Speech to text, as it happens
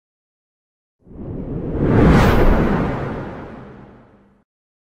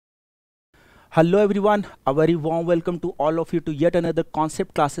Hello everyone, a very warm welcome to all of you to yet another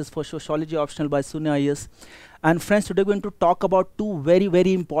concept classes for Sociology Optional by Sunya IAS. And friends, today we're going to talk about two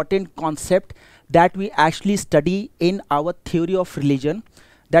very important concepts that we actually study in our theory of religion,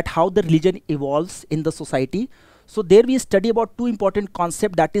 that how the religion evolves in the society. So there we study about two important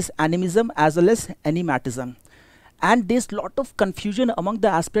concepts, that is animism as well as animatism. And there's lot of confusion among the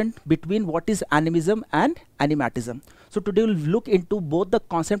aspirant between what is animism and animatism. So today we'll look into both the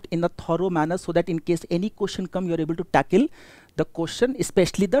concept in a thorough manner so that in case any question come, you're able to tackle the question,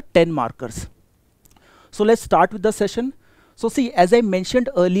 especially the 10 markers. So let's start with the session. So see, as I mentioned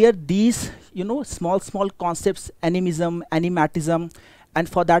earlier, these small concepts, animism, animatism, and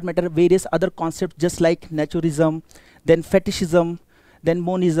for that matter various other concepts just like naturism, then fetishism, then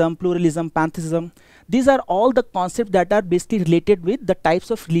monism, pluralism, pantheism. These are all the concepts that are basically related with the types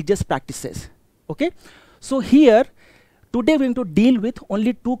of religious practices. Okay, so here today we're going to deal with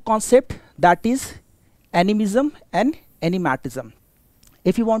only two concepts, that is animism and animatism.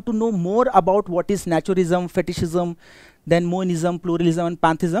 If you want to know more about what is naturism, fetishism, then monism, pluralism, and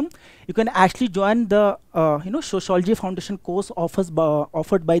pantheism, you can actually join the Sociology Foundation course offered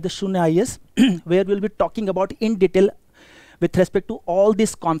by the Sunya IAS, where we'll be talking about in detail with respect to all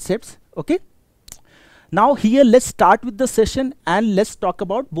these concepts. Okay. Now here let's start with the session and let's talk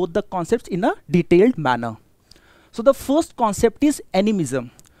about both the concepts in a detailed manner. So the first concept is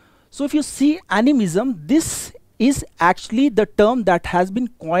animism. So if you see animism, this is actually the term that has been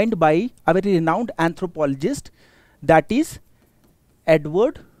coined by a very renowned anthropologist, that is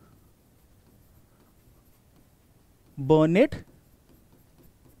Edward Burnett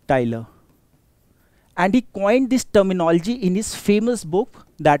Tylor. And he coined this terminology in his famous book,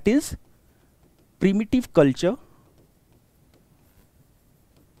 that is Primitive Culture,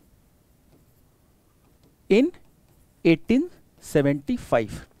 in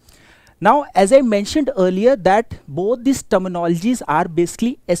 1875. Now, as I mentioned earlier, that both these terminologies are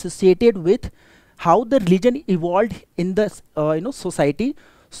basically associated with how the religion evolved in the society.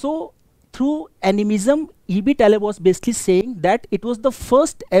 So through animism, E.B. Tylor was basically saying that it was the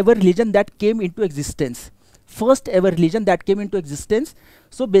first ever religion that came into existence. First ever religion that came into existence.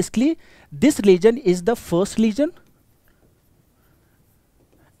 So basically this religion is the first religion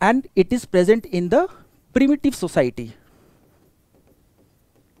and it is present in the primitive society,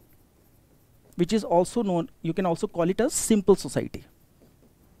 which is also known, you can also call it a simple society.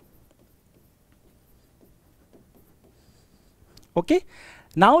 Okay,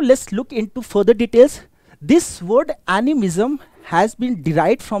 now let's look into further details. This word animism has been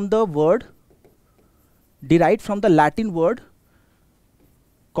derived from the Latin word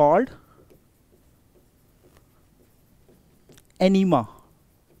called anima,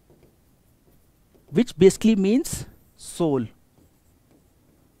 which basically means soul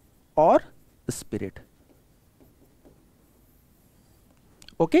or spirit.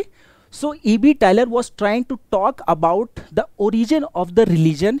 Okay, so E.B. Tylor was trying to talk about the origin of the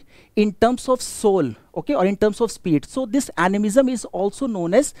religion in terms of soul, okay, or in terms of spirit. So this animism is also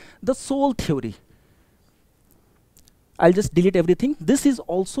known as the soul theory. I'll just delete everything. This is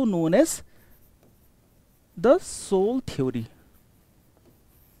also known as the soul theory.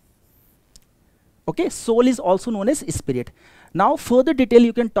 Okay, soul is also known as spirit. Now further detail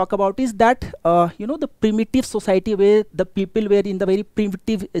you can talk about is that the primitive society where the people were in the very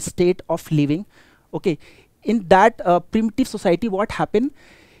primitive state of living. Okay, in that primitive society, what happened,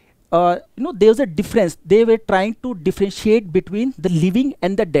 there was a difference. They were trying to differentiate between the living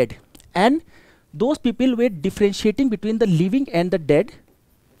and the dead, and those people were differentiating between the living and the dead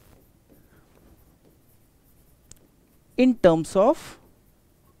in terms of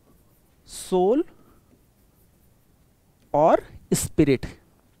soul or spirit.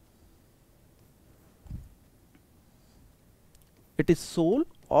 It is soul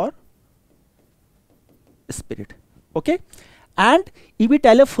or spirit. Okay, and E.B.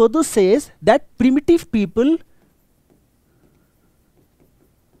 Tylor further says that primitive people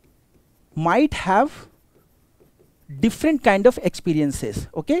might have different kind of experiences.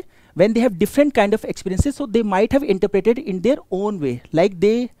 Okay, when they have different kind of experiences, so they might have interpreted in their own way, like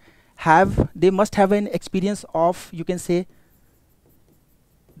they must have an experience of, you can say,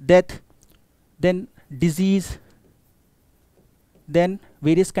 death, then disease, then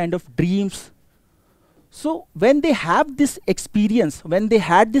various kind of dreams. So when they have this experience,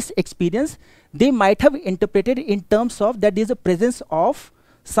 they might have interpreted in terms of that there is a presence of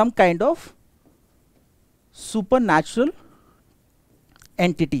some kind of supernatural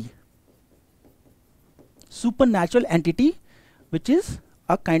entity, which is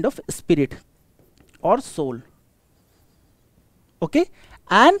a kind of spirit or soul. Okay,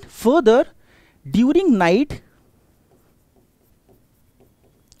 and further During night,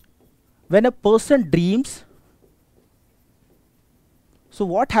 when a person dreams, so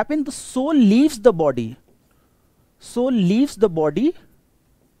what happens? The soul leaves the body. Soul leaves the body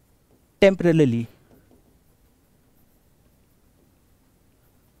temporarily.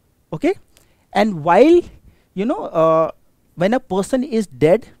 Okay? And while, when a person is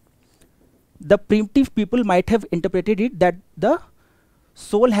dead, the primitive people might have interpreted it that the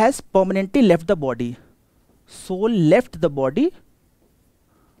soul has permanently left the body. Soul left the body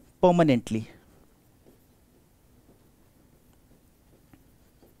permanently.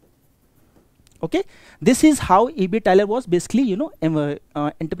 Okay, this is how E.B. Tyler was basically,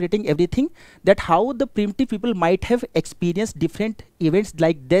 interpreting everything, that how the primitive people might have experienced different events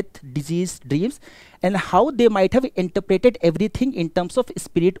like death, disease, dreams, and how they might have interpreted everything in terms of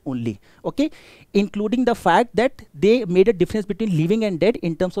spirit only. Okay, including the fact that they made a difference between living and dead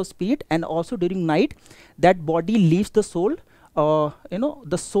in terms of spirit, and also during night, that body leaves the soul.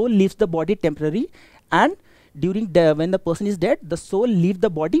 The soul leaves the body temporarily, and during when the person is dead, the soul leaves the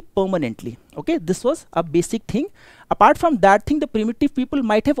body permanently. Okay, this was a basic thing. Apart from that thing, the primitive people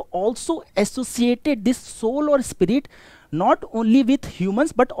might have also associated this soul or spirit not only with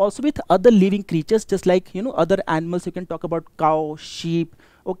humans but also with other living creatures, just like other animals. You can talk about cow, sheep,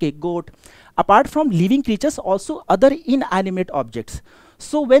 okay, goat. Apart from living creatures, also other inanimate objects.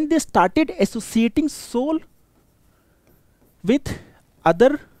 So when they started associating soul with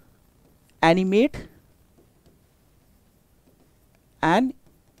other animate and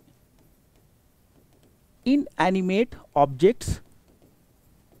inanimate objects.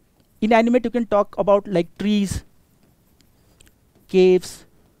 Inanimate, you can talk about like trees, caves,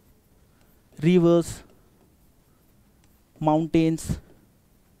 rivers, mountains,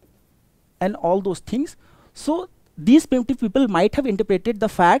 and all those things. So these primitive people might have interpreted the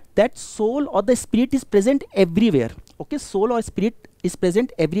fact that soul or the spirit is present everywhere. Okay, soul or spirit is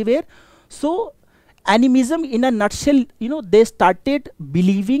present everywhere. So animism, in a nutshell, they started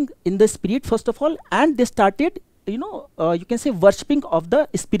believing in the spirit first of all, and they started, you can say, worshipping of the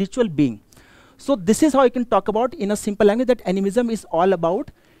spiritual being. So this is how you can talk about in a simple language that animism is all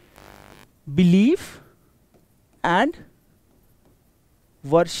about belief and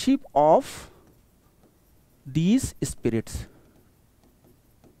worship of these spirits.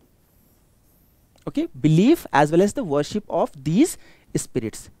 Okay, belief as well as the worship of these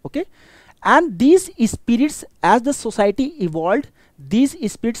spirits. Okay. And these spirits, as the society evolved, these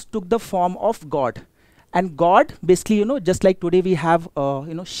spirits took the form of God. And God, basically, just like today we have,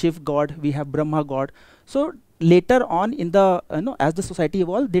 Shiv God, we have Brahma God. So later on in the, as the society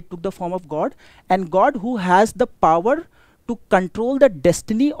evolved, they took the form of God. And God, who has the power to control the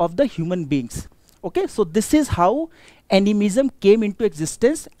destiny of the human beings. Okay, so this is how animism came into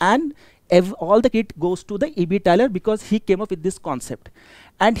existence, and all the credit goes to the E.B. Tyler because he came up with this concept.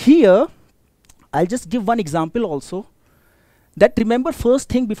 And here, I'll just give one example also. That remember, first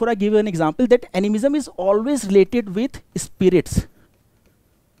thing before I give you an example, that animism is always related with spirits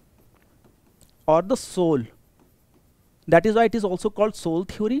or the soul. That is why it is also called soul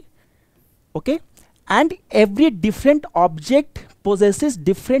theory. Okay, and every different object possesses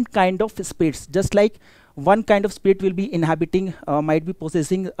different kind of spirits. Just like one kind of spirit will be inhabiting, might be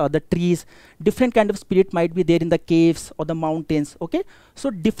possessing the trees, different kind of spirit might be there in the caves or the mountains. Okay, so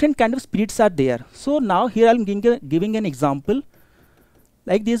different kind of spirits are there. So now here I'm giving an example.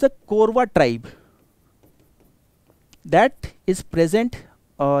 Like there is a Korwa tribe that is present,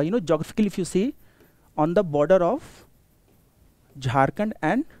 geographically, if you see, on the border of Jharkhand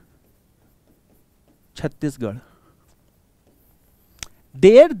and Chhattisgarh.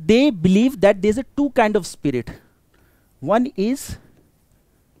 There they believe that there is a two kind of spirit. One is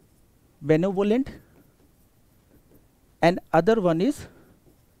benevolent and other one is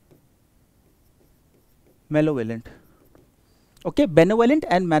malevolent. Okay, benevolent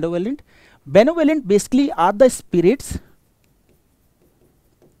and malevolent. Benevolent basically are the spirits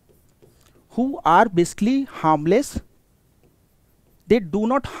who are basically harmless. They do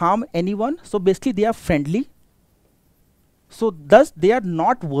not harm anyone, so basically they are friendly. So thus they are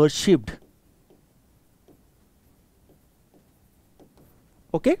not worshipped.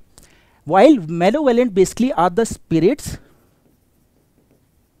 Okay, while malevolent basically are the spirits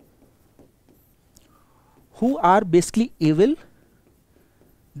who are basically evil.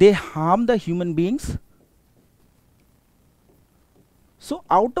 They harm the human beings. So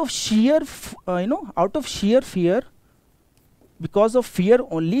out of sheer fear, because of fear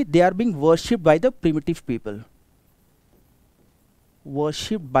only, they are being worshipped by the primitive people.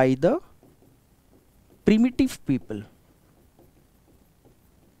 Worshipped by the primitive people.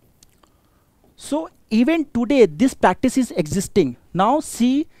 So even today this practice is existing. Now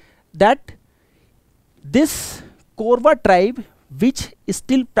see that this Korva tribe which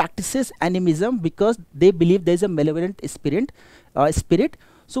still practices animism because they believe there is a malevolent spirit.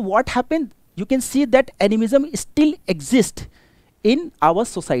 So what happened? You can see that animism still exists in our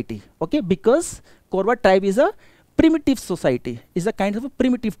society, okay, because Korva tribe is a primitive society, is a kind of a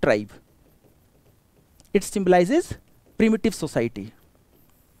primitive tribe. It symbolizes primitive society,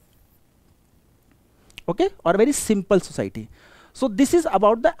 okay, or very simple society. So this is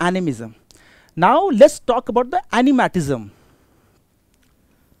about the animism. Now let's talk about the animatism.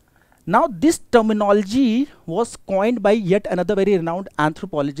 Now this terminology was coined by yet another very renowned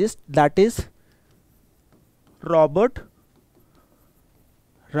anthropologist, that is Robert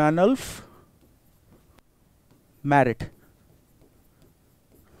Ranulph Merritt.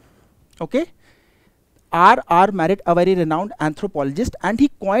 Okay, R. Merritt, a very renowned anthropologist, and he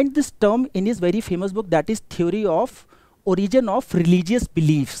coined this term in his very famous book, that is Theory of Origin of Religious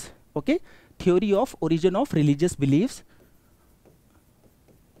Beliefs. Okay, Theory of Origin of Religious Beliefs.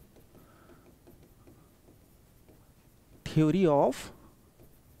 Theory of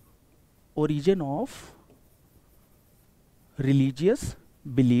Origin of Religious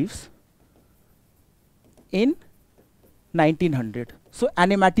Beliefs in 1900. So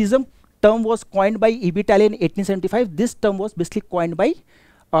Animatism term was coined by E.B. Talley in 1875. This term was basically coined by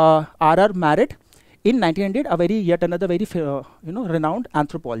R. Merritt in 1900, a very yet another very renowned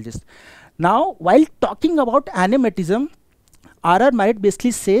anthropologist. Now while talking about animatism, R. Merritt basically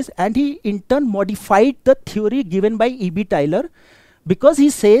says, and he in turn modified the theory given by E.B. Talley, because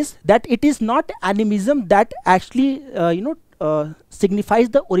he says that it is not animism that actually signifies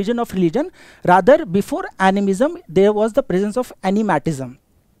the origin of religion. Rather, before animism there was the presence of animatism.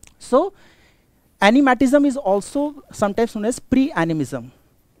 So animatism is also sometimes known as pre-animism.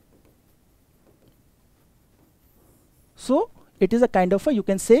 So it is a kind of a, you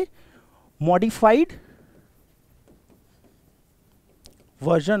can say, modified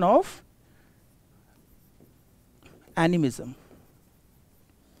version of animism.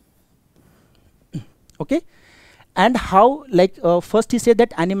 Okay, and how, like first he said that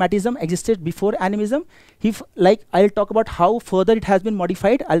animatism existed before animism. I'll talk about how further it has been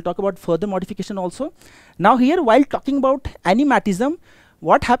modified. I'll talk about further modification also. Now here, while talking about animatism,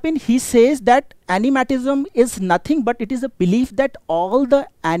 what happened? He says that animatism is nothing but it is a belief that all the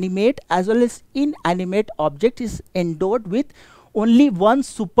animate as well as inanimate object is endowed with only one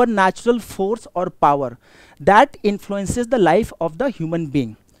supernatural force or power that influences the life of the human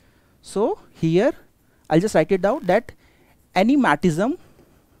being. So here I'll just write it down that animatism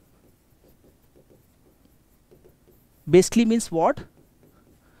basically means what?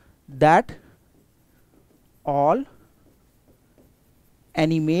 That all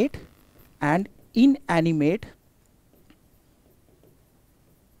animate and inanimate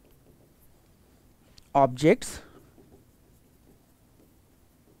objects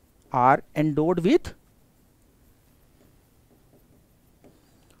are endowed with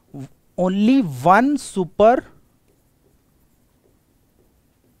only one supernatural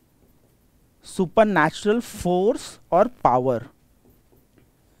force or power.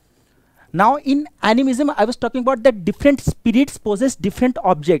 Now in animism I was talking about that different spirits possess different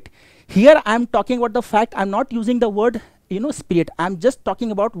object. Here I am talking about the fact, I am not using the word spirit, I am just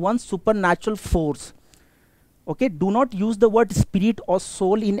talking about one supernatural force. Okay, do not use the word spirit or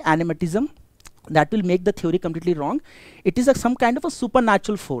soul in animatism, that will make the theory completely wrong. It is some kind of a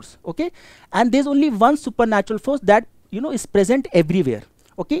supernatural force, okay, and there's only one supernatural force that is present everywhere.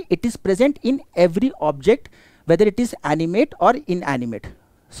 Okay, it is present in every object, whether it is animate or inanimate.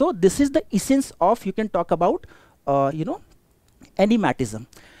 So this is the essence of, you can talk about animatism.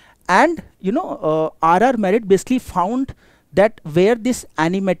 And R. Merritt basically found that where this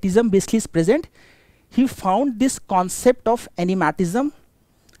animatism basically is present, he found this concept of animatism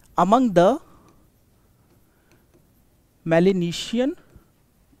among the Melanesian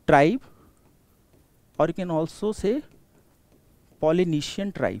tribe, or you can also say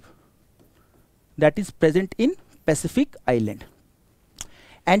Polynesian tribe, that is present in Pacific Island.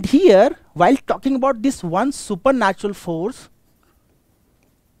 And here, while talking about this one supernatural force,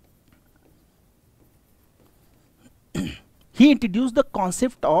 he introduced the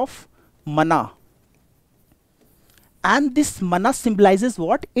concept of mana. And this mana symbolizes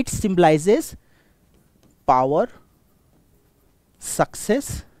what? It symbolizes power,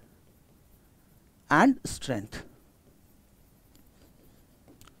 success and strength.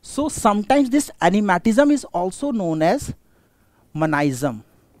 So sometimes this animatism is also known as manism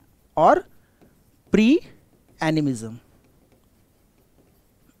or pre-animism.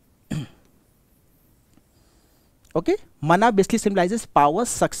 Okay, mana basically symbolizes power,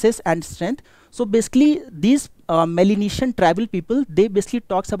 success and strength. So basically these Melanesian tribal people, they basically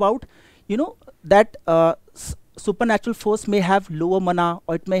talks about, you know, that supernatural force may have lower mana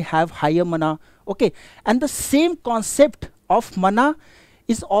or it may have higher mana. Okay, and the same concept of mana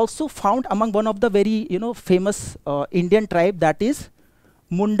is also found among one of the very, you know, famous Indian tribe, that is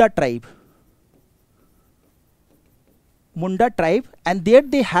Munda tribe. Munda tribe, and there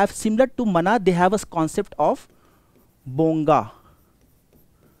they have, similar to mana, they have a concept of bonga.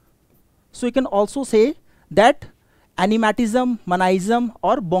 So you can also say that animatism, manaism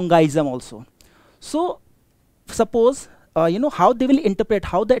or bongaism also. So suppose you know how they will interpret,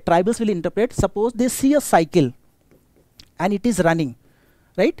 how the tribals will interpret. Suppose they see a cycle and it is running,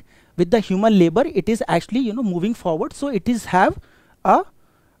 right? With the human labor, it is actually, you know, moving forward. So it is have a,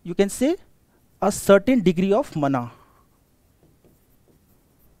 you can say, a certain degree of mana.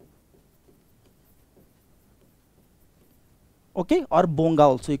 Okay, or bonga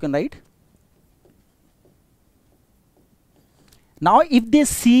also you can write. Now if they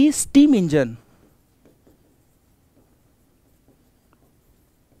see steam engine,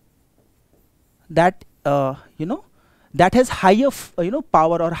 that you know, that has higher you know,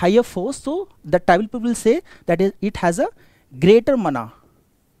 power or higher force, so the tribal people will say that it has a greater mana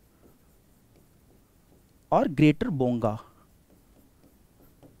or greater bonga.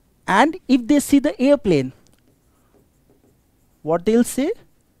 And if they see the airplane, what they'll say,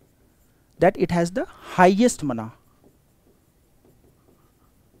 that it has the highest mana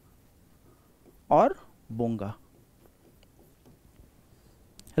or bonga,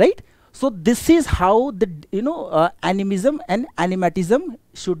 right? So this is how the, you know, animism and animatism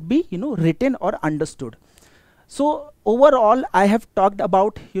should be, you know, written or understood. So overall I have talked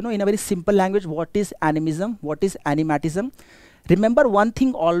about, you know, in a very simple language, what is animism, what is animatism. Remember one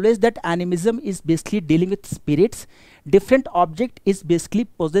thing always, that animism is basically dealing with spirits. Different object is basically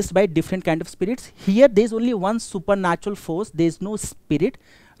possessed by different kind of spirits. Here there is only one supernatural force, there is no spirit,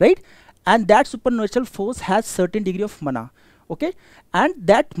 right? And that supernatural force has certain degree of mana. Okay, and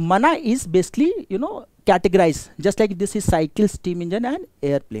that mana is basically, you know, categorized, just like this is cycle, steam engine and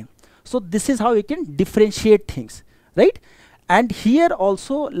airplane. So this is how you can differentiate things, right? And here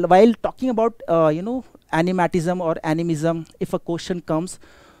also, while talking about you know, animatism or animism, if a question comes,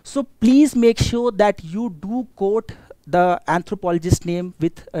 so please make sure that you do quote the anthropologist name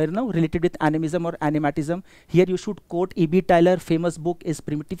with you know, related with animism or animatism. Here you should quote E.B. Tyler, famous book is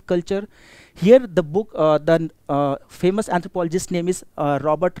Primitive Culture. Here the book, the famous anthropologist name is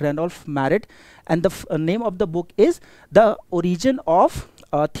Robert Randolph Marett, and the name of the book is The Origin of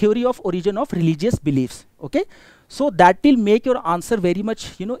Theory of Origin of Religious Beliefs. Okay, so that will make your answer very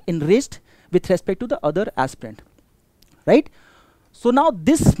much, you know, enriched with respect to the other aspirant, right? So now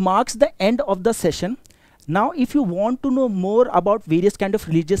this marks the end of the session. Now if you want to know more about various kind of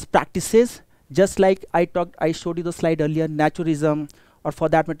religious practices, just like I showed you the slide earlier, naturalism, or for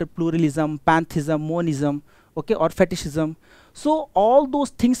that matter pluralism, pantheism, monism, okay, or fetishism. So all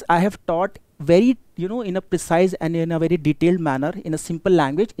those things I have taught very, you know, in a precise and in a very detailed manner, in a simple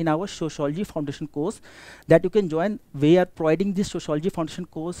language, in our Sociology Foundation course that you can join. We are providing this Sociology Foundation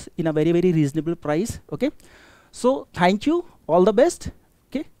course in a very, very reasonable price. Okay, so thank you, all the best.